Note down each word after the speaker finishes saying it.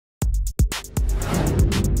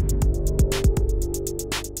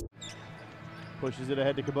Pushes it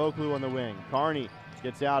ahead to Caboclo on the wing. Carney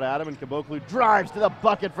gets out at him, and Caboclo drives to the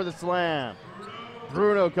bucket for the slam.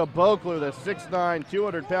 Bruno Caboclo, the 6'9",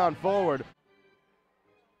 200-pound forward.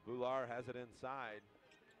 Bular has it inside,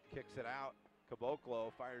 kicks it out.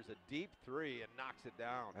 Caboclo fires a deep three and knocks it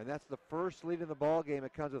down. And that's the first lead in the ball game.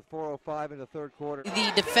 It comes with 4:05 in the third quarter.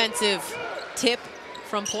 The defensive tip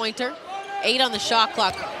from Pointer. 8 on the shot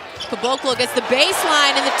clock. Caboclo gets the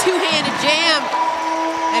baseline and the two-handed jam.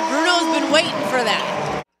 And Bruno's been waiting for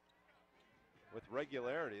that. With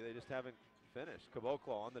regularity, they just haven't finished.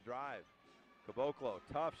 Caboclo on the drive. Caboclo,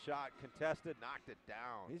 tough shot, contested, knocked it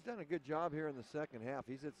down. He's done a good job here in the second half.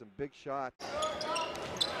 He's hit some big shots.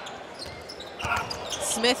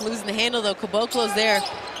 Smith losing the handle though. Caboclo's there.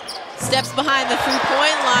 Steps behind the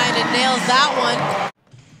three-point line and nails that one.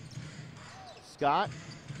 Scott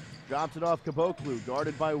drops it off Caboclo,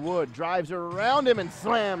 guarded by Wood, drives around him and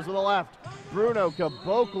slams with a left. Bruno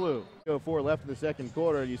Caboclo. 4 left in the second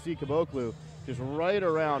quarter, and you see Caboclo just right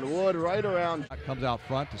around Wood, right around. Comes out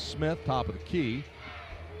front to Smith, top of the key.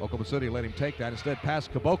 Oklahoma City let him take that. Instead, pass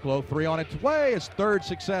Caboclo, 3 on its way. His third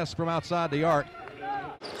success from outside the arc.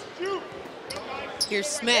 Here's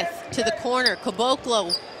Smith to the corner.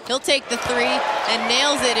 Caboclo, he'll take the 3 and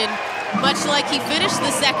nails it. And much like he finished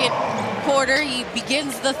the second quarter, he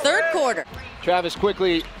begins the third quarter. Travis,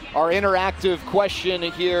 quickly, our interactive question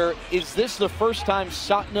here. Is this the first time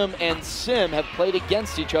Satnam and Sim have played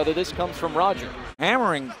against each other? This comes from Roger.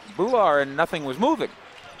 Hammering Bular and nothing was moving.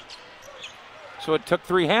 So it took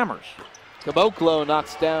 3 hammers. Caboclo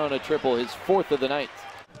knocks down a triple, his 4th of the night.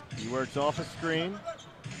 He works off a screen.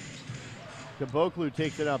 Caboclo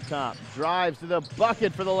takes it up top, drives to the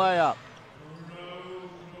bucket for the layup.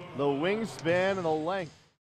 The wingspan and the length.